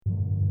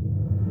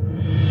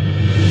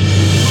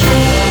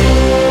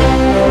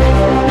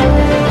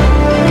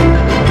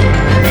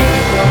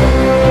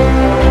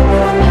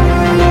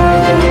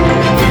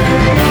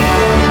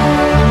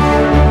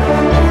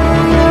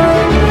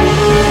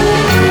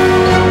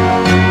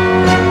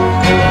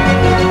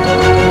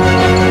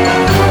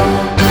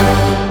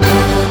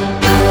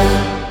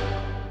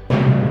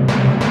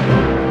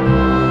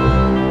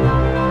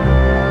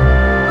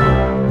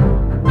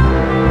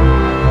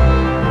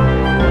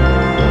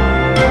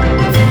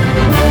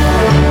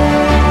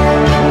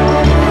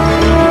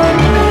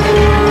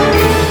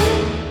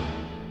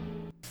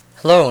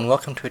Hello and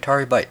welcome to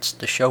Atari Bytes,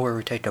 the show where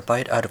we take a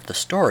bite out of the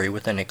story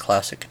within a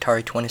classic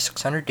Atari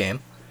 2600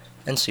 game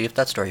and see if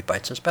that story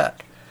bites us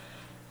back.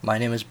 My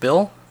name is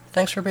Bill,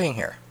 thanks for being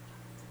here.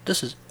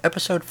 This is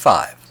episode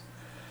 5.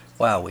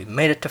 Wow, we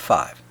made it to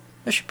 5.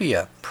 There should be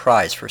a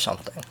prize for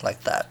something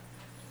like that.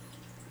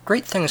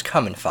 Great things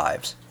come in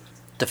 5s.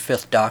 The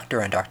Fifth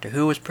Doctor on Doctor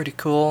Who was pretty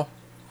cool.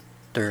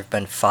 There have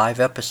been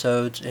 5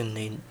 episodes in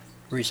the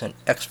recent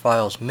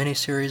X-Files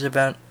miniseries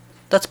event.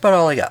 That's about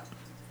all I got.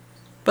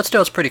 But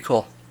still, it's pretty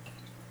cool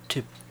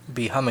to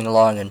be humming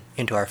along and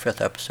into our 5th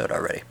episode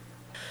already.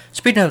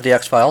 Speaking of the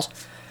X-Files,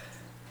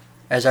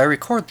 as I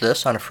record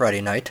this on a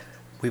Friday night,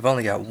 we've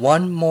only got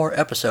one more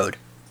episode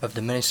of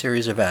the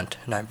miniseries event,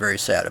 and I'm very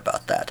sad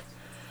about that.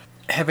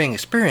 Having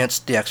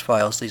experienced the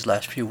X-Files these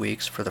last few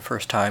weeks for the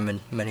first time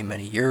in many,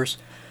 many years,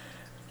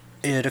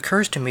 it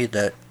occurs to me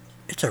that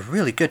it's a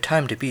really good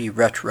time to be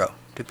retro,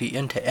 to be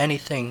into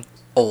anything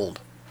old.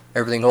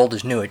 Everything old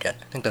is new again.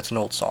 I think that's an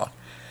old song.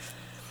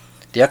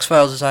 The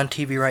X-Files is on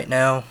TV right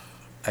now.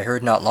 I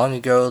heard not long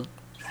ago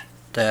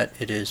that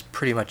it is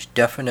pretty much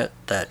definite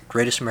that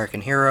Greatest American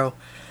Hero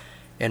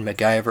and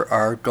MacGyver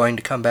are going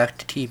to come back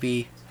to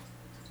TV,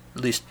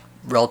 at least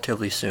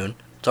relatively soon.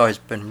 It's always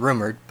been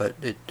rumored, but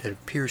it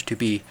appears to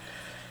be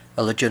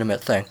a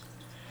legitimate thing.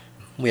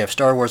 We have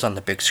Star Wars on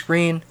the big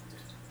screen.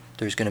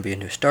 There's going to be a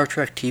new Star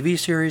Trek TV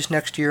series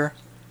next year.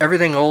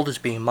 Everything old is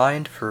being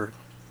mined for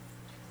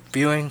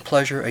viewing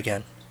pleasure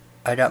again.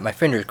 I got my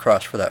fingers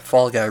crossed for that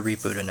Fall Guy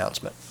reboot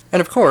announcement.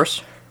 And of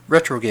course,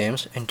 retro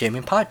games and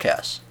gaming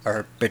podcasts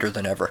are bigger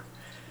than ever.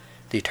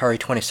 The Atari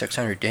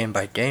 2600 Game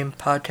by Game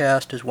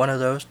podcast is one of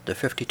those, the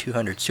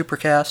 5200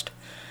 Supercast,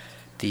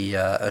 the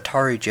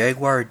Atari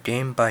Jaguar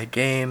Game by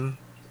Game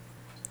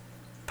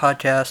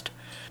podcast,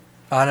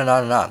 on and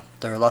on and on.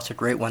 There are lots of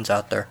great ones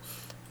out there.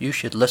 You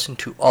should listen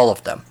to all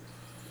of them.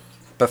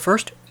 But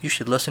first, you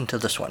should listen to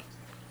this one.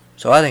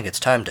 So I think it's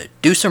time to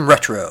do some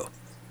retro.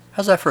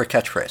 How's that for a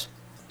catchphrase?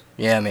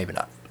 Yeah, maybe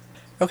not.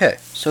 Okay,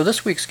 so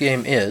this week's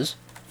game is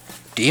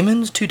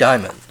Demons to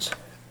Diamonds,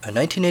 a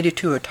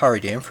 1982 Atari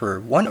game for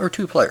 1 or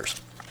 2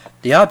 players.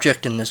 The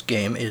object in this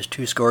game is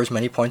to score as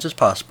many points as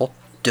possible,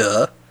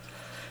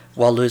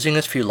 while losing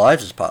as few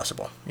lives as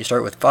possible. You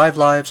start with 5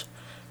 lives,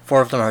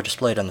 4 of them are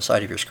displayed on the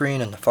side of your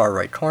screen in the far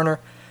right corner,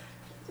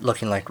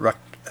 looking like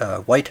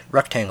white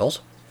rectangles.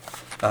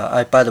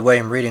 I, by the way,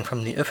 am reading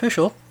from the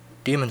official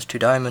Demons to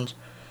Diamonds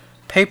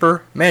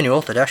paper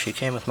manual that actually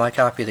came with my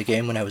copy of the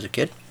game when I was a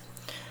kid.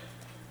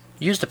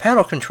 Use the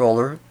paddle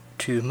controller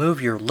to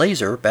move your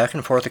laser back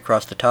and forth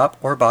across the top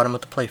or bottom of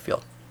the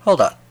playfield.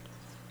 Hold on.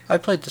 I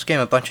played this game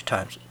a bunch of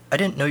times. I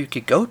didn't know you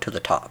could go to the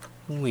top.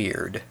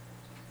 Weird.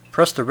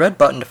 Press the red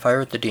button to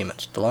fire at the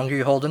demons. The longer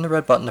you hold in the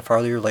red button, the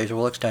farther your laser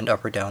will extend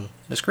up or down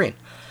the screen.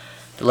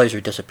 The laser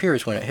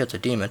disappears when it hits a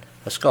demon,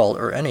 a skull,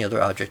 or any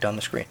other object on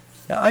the screen.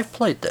 Now, I've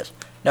played this.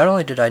 Not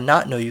only did I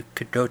not know you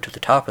could go to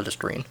the top of the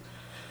screen,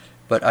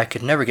 but I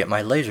could never get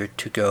my laser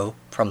to go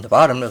from the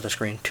bottom of the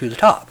screen to the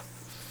top.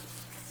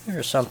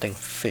 There's something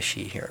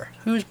fishy here.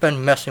 Who's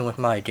been messing with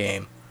my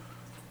game?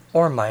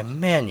 Or my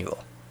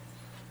manual?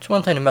 It's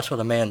one thing to mess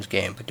with a man's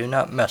game, but do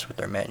not mess with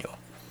their manual.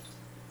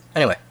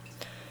 Anyway,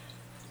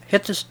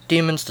 hit the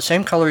demons the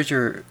same color as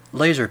your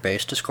laser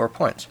base to score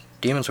points.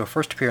 Demons will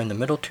first appear in the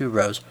middle 2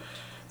 rows.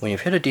 When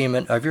you've hit a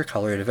demon of your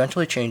color, it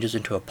eventually changes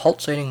into a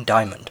pulsating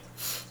diamond.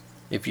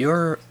 If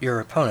your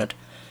opponent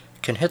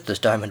can hit this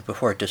diamond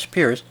before it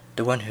disappears,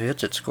 the one who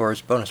hits it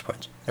scores bonus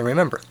points. And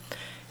remember,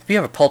 if you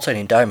have a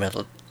pulsating diamond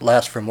that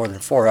lasts for more than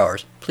 4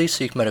 hours, please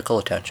seek medical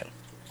attention.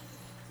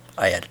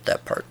 I added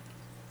that part.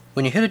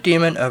 When you hit a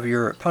demon of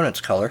your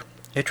opponent's color,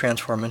 it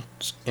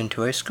transforms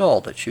into a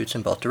skull that shoots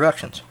in both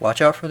directions.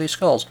 Watch out for these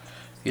skulls.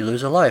 You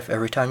lose a life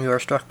every time you are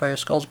struck by a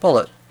skull's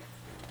bullet.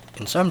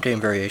 In some game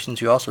variations,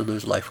 you also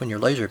lose life when your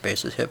laser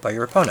base is hit by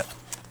your opponent.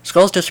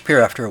 Skulls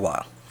disappear after a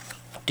while.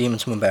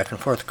 Demons move back and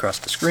forth across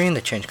the screen.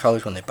 They change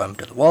colors when they bump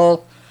into the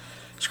wall.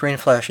 Screen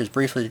flashes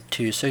briefly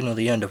to signal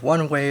the end of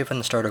one wave and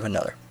the start of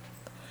another.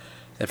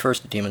 At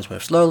first, the demons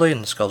move slowly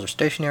and the skulls are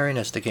stationary, and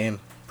as the game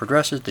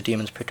progresses, the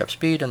demons pick up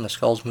speed and the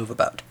skulls move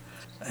about.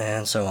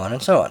 And so on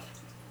and so on.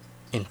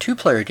 In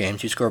 2-player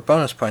games, you score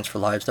bonus points for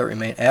lives that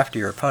remain after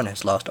your opponent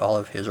has lost all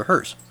of his or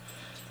hers.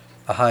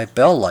 A high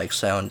bell-like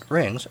sound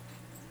rings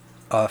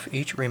off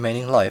each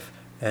remaining life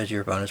as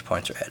your bonus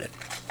points are added.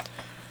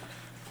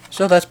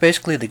 So that's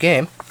basically the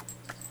game.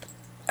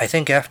 I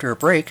think after a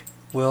break,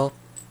 we'll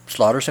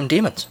slaughter some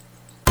demons.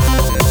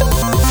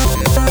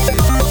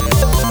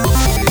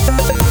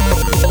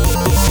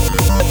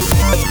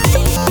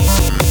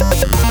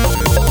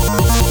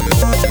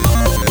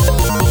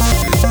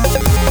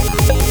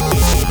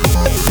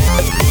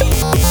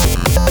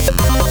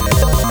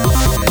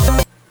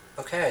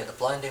 Okay, the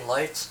blinding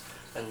lights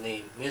and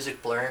the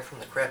music blaring from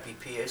the crappy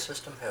PA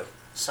system have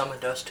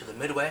summoned us to the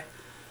midway.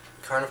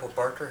 Carnival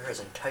Barker has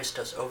enticed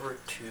us over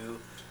to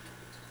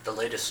the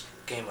latest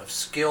game of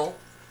skill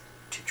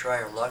to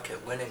try our luck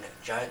at winning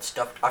a giant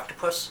stuffed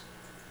octopus,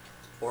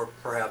 or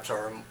perhaps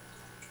our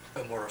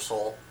immortal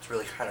soul. It's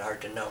really kind of hard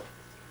to know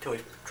until we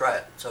try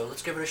it, so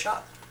let's give it a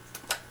shot.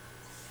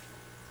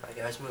 My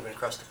guy's moving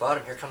across the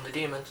bottom. Here come the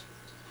demons.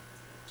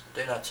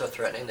 They're not so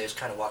threatening. They just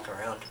kind of walk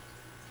around.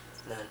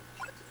 And then,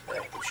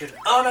 shoot.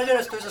 Oh my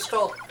goodness, there's a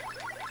skull.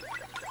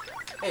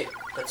 Hey,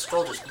 that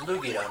skull just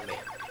loogied on me.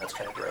 That's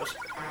kind of gross.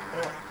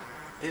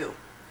 Ew.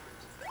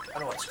 I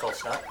don't want skull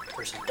snot.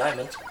 There's some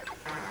diamonds.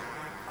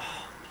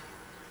 Oh.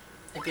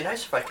 It'd be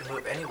nice if I could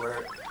move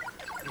anywhere,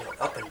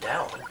 up and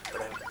down,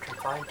 but I'm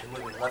confined to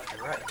moving left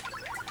and right.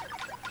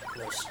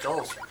 And those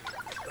skulls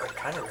are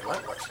kind of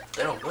relentless.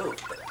 They don't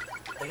move, but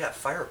they got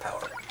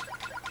firepower.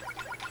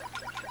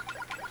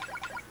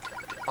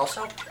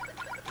 Also,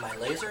 my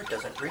laser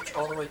doesn't reach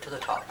all the way to the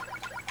top.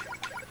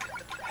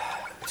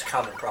 It's a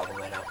common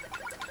problem, I know.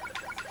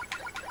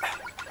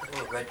 The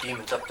little red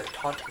demon's up there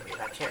taunting me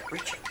and I can't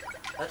reach him.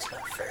 That's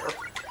not fair.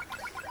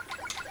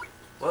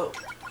 Whoa.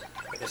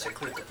 I guess I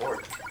cleared the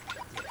board.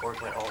 The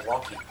board went all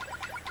wonky.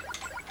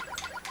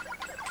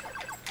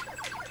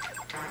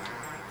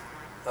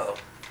 Uh-oh.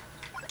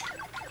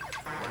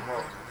 One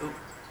more. Ooh.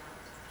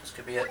 This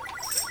could be it.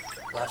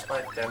 Last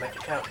life. Gotta make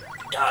it count.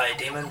 Die,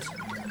 demons!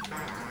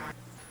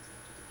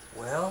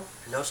 Well,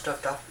 no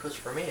stuffed octopus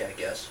for me, I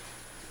guess.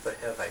 But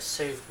have I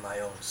saved my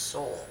own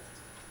soul?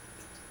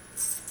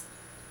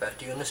 Back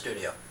to you in the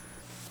studio.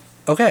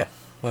 Okay,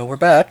 well, we're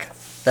back.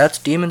 That's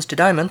Demons to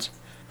Diamonds.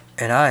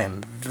 And I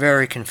am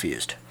very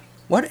confused.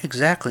 What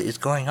exactly is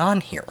going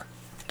on here?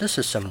 This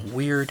is some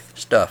weird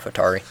stuff,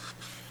 Atari.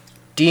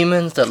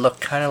 Demons that look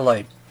kind of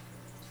like,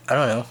 I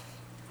don't know,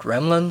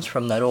 gremlins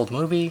from that old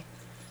movie.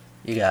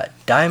 You got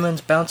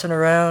diamonds bouncing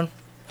around.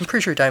 I'm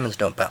pretty sure diamonds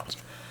don't bounce.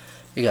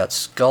 You got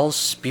skulls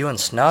spewing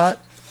snot.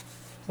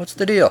 What's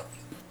the deal?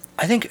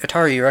 I think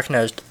Atari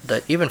recognized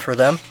that even for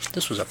them,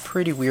 this was a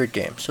pretty weird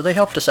game, so they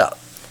helped us out.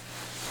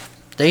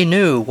 They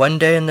knew one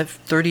day in the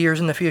 30 years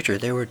in the future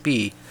there would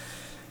be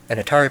an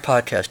Atari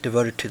podcast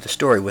devoted to the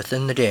story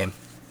within the game,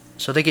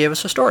 so they gave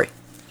us a story.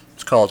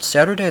 It's called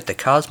Saturday at the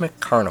Cosmic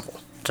Carnival.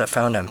 It's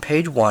found on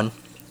page 1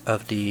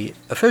 of the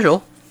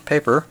official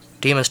paper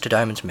Demons to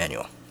Diamonds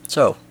manual.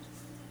 So,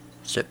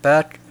 sit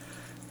back,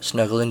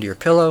 snuggle into your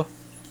pillow.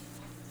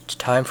 It's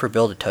time for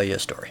Bill to tell you a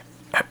story.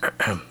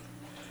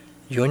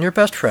 You and your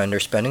best friend are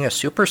spending a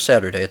super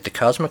Saturday at the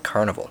Cosmic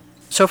Carnival.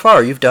 So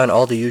far, you've done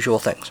all the usual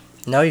things.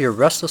 Now you're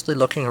restlessly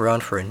looking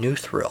around for a new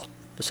thrill.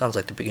 This sounds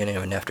like the beginning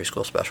of an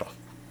after-school special.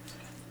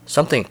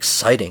 Something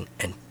exciting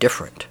and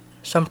different.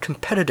 Some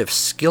competitive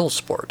skill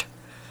sport.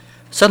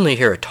 Suddenly you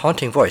hear a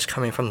taunting voice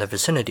coming from the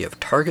vicinity of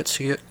Target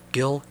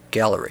Skill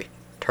Gallery.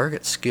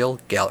 Target Skill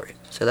Gallery.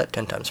 Say that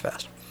 10 times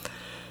fast.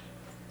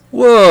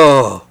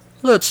 Whoa!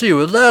 Let's see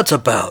what that's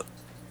about,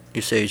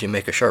 you say as you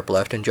make a sharp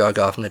left and jog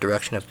off in the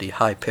direction of the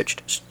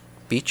high-pitched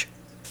speech.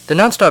 The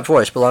non-stop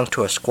voice belongs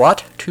to a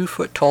squat,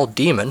 2-foot-tall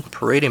demon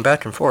parading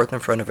back and forth in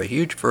front of a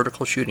huge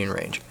vertical shooting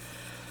range.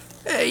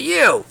 Hey,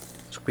 you!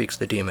 Squeaks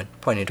the demon,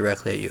 pointing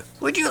directly at you.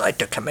 Would you like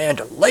to command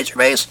a laser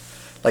base?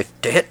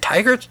 Like to hit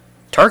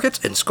targets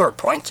and score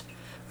points?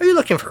 Are you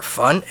looking for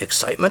fun,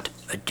 excitement,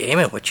 a game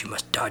in which you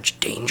must dodge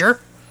danger?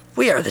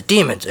 We are the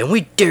demons, and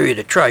we dare you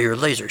to try your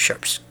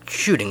laser-sharp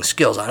shooting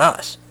skills on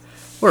us.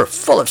 We're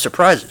full of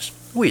surprises.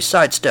 We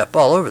sidestep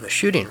all over the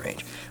shooting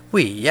range.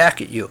 We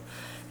yak at you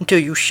until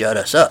you shut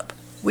us up.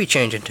 We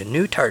change into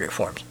new target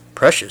forms,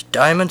 precious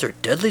diamonds or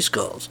deadly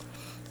skulls.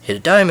 Hit a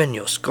diamond,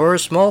 you'll score a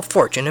small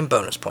fortune in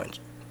bonus points.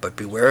 But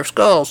beware of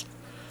skulls.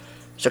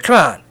 So come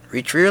on,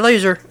 reach for your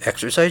laser,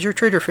 exercise your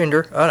trigger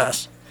finger on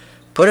us.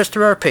 Put us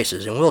through our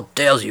paces and we'll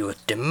dazzle you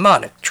with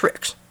demonic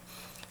tricks.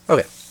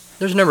 Okay,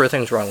 there's a number of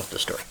things wrong with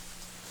this story.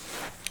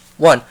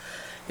 1,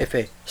 if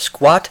a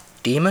squat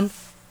demon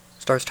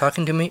starts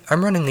talking to me,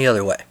 I'm running the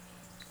other way.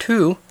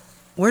 2,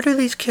 where do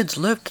these kids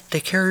live that they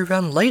carry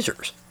around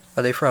lasers?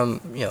 Are they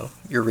from,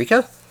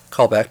 Eureka?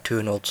 Call back to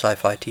an old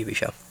sci-fi TV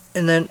show.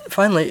 And then,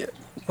 finally,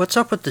 what's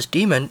up with this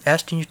demon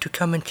asking you to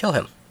come and kill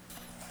him?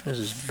 This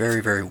is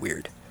very, very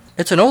weird.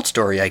 It's an old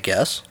story, I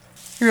guess.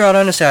 You're out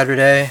on a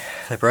Saturday.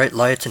 The bright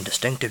lights and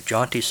distinctive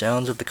jaunty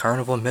sounds of the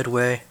carnival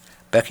midway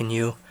beckon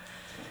you.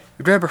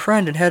 You grab a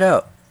friend and head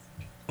out.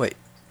 Wait,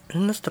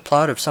 isn't this the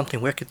plot of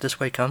Something Wicked This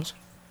Way Comes?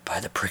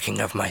 By the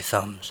pricking of my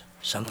thumbs,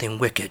 something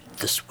wicked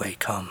this way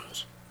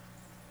comes.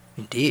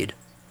 Indeed.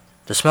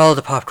 The smell of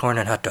the popcorn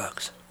and hot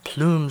dogs,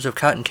 plumes of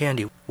cotton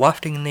candy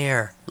wafting in the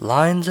air,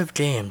 lines of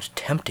dames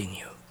tempting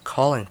you,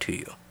 calling to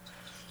you.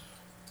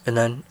 And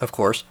then, of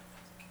course,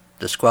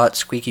 the squat,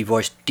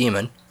 squeaky-voiced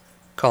demon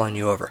calling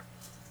you over.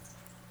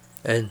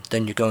 And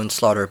then you go and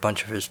slaughter a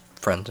bunch of his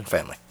friends and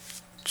family.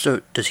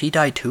 So, does he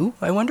die too,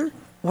 I wonder?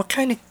 What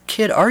kind of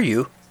kid are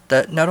you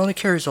that not only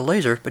carries a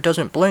laser, but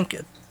doesn't blink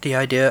at the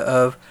idea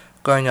of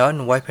going out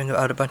and wiping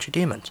out a bunch of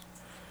demons?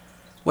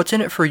 What's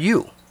in it for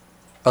you,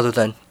 other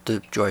than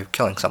the joy of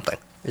killing something?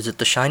 Is it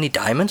the shiny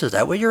diamonds? Is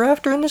that what you're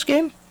after in this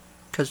game?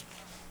 Because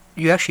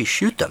you actually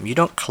shoot them. You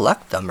don't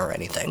collect them or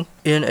anything.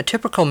 In a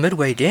typical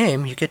Midway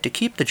game, you get to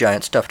keep the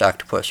giant stuffed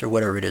octopus or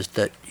whatever it is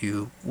that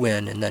you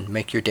win and then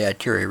make your dad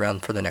carry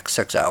around for the next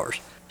 6 hours.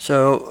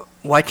 So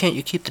why can't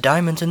you keep the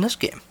diamonds in this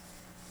game?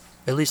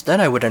 At least then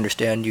I would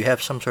understand you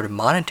have some sort of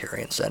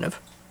monetary incentive.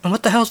 And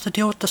what the hell's the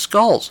deal with the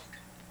skulls?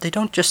 they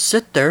don't just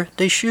sit there,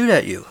 they shoot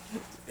at you.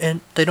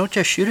 And they don't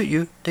just shoot at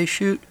you, they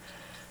shoot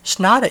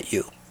snot at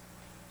you.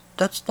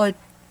 That's like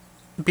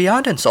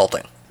beyond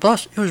insulting.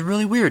 Plus, it was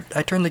really weird.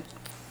 I turned the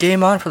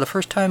game on for the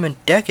first time in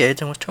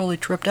decades and was totally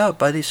tripped out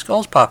by these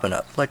skulls popping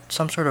up, like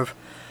some sort of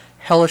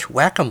hellish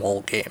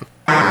whack-a-mole game.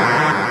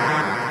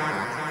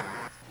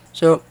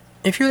 So,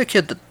 if you're the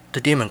kid that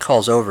the demon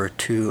calls over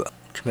to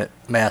commit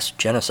mass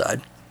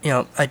genocide,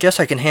 I guess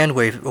I can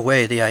hand-wave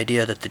away the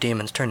idea that the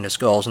demons turn into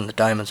skulls and the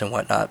diamonds and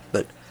whatnot,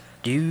 but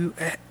do you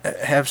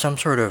have some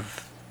sort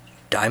of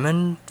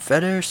diamond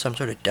fetish, some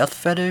sort of death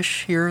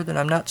fetish here that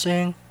I'm not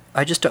seeing?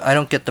 I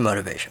don't get the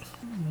motivation.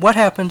 What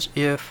happens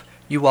if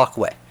you walk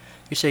away?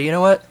 You say, you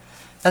know what,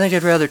 I think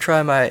I'd rather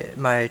try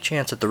my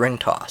chance at the ring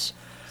toss,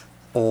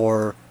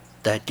 or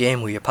that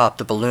game where you pop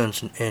the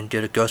balloons and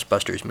get a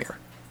Ghostbusters mirror,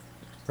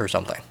 or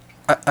something.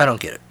 I don't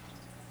get it.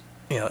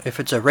 If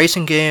it's a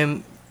racing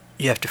game,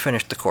 you have to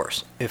finish the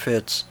course. If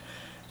it's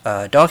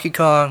Donkey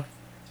Kong,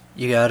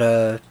 you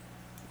gotta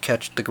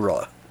catch the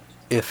gorilla.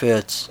 If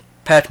it's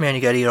Pac-Man,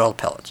 you gotta eat all the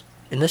pellets.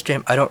 In this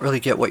game, I don't really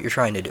get what you're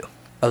trying to do,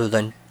 other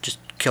than just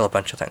kill a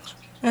bunch of things.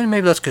 And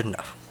maybe that's good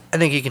enough. I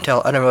think you can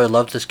tell I don't really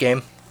love this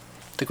game.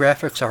 The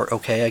graphics are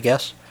okay, I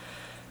guess.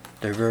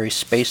 They're very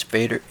Space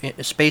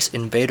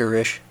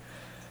Invader-ish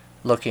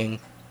looking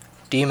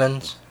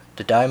demons.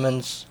 The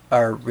diamonds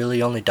are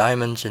really only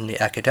diamonds in the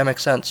academic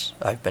sense.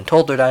 I've been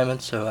told they're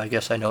diamonds, so I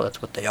guess I know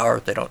that's what they are.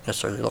 They don't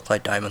necessarily look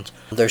like diamonds.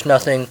 There's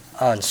nothing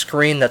on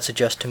screen that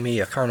suggests to me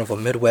a Carnival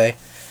Midway.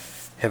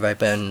 Have I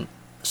been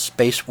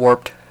space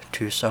warped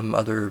to some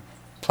other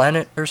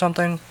planet or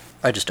something?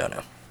 I just don't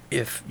know.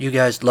 If you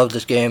guys love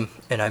this game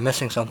and I'm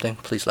missing something,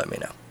 please let me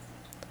know.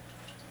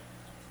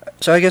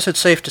 So I guess it's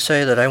safe to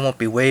say that I won't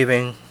be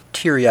waving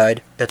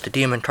teary-eyed at the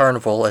Demon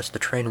Carnival as the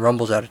train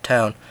rumbles out of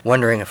town,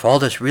 wondering if all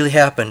this really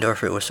happened or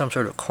if it was some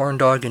sort of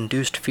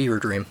corndog-induced fever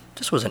dream.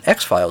 This was an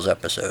X-Files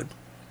episode,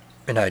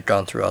 and I had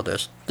gone through all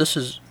this. This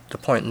is the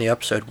point in the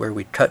episode where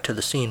we cut to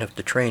the scene of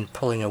the train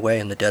pulling away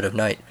in the dead of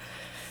night,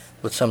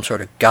 with some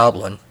sort of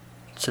goblin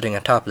sitting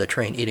on top of the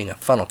train eating a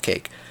funnel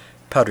cake,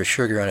 powdered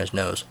sugar on his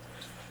nose.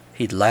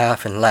 He'd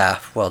laugh and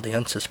laugh while the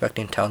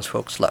unsuspecting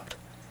townsfolk slept.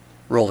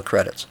 Roll the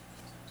credits.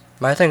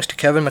 My thanks to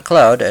Kevin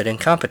MacLeod at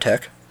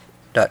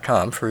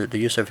Incompetech.com for the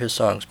use of his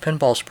songs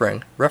Pinball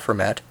Spring,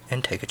 Reformat,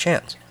 and Take a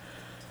Chance.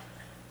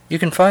 You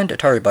can find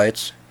Atari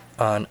Bytes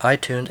on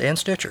iTunes and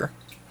Stitcher.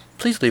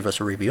 Please leave us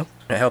a review.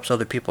 It helps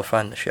other people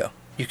find the show.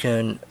 You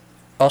can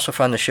also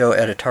find the show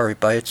at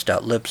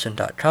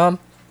ataribytes.libsyn.com.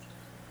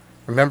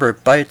 Remember,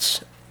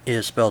 Bytes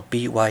is spelled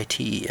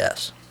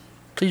B-Y-T-E-S.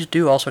 Please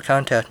do also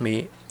contact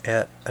me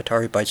at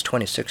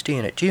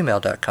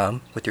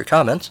ataribytes2016@gmail.com with your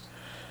comments.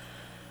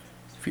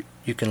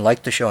 You can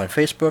like the show on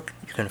Facebook,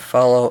 you can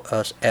follow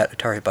us at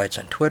Atari Bytes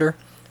on Twitter,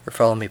 or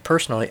follow me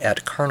personally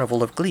at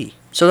Carnival of Glee.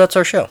 So that's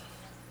our show.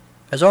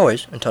 As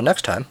always, until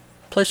next time,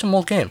 play some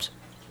old games.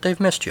 They've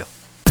missed you.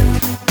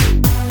 Thank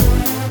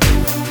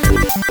you.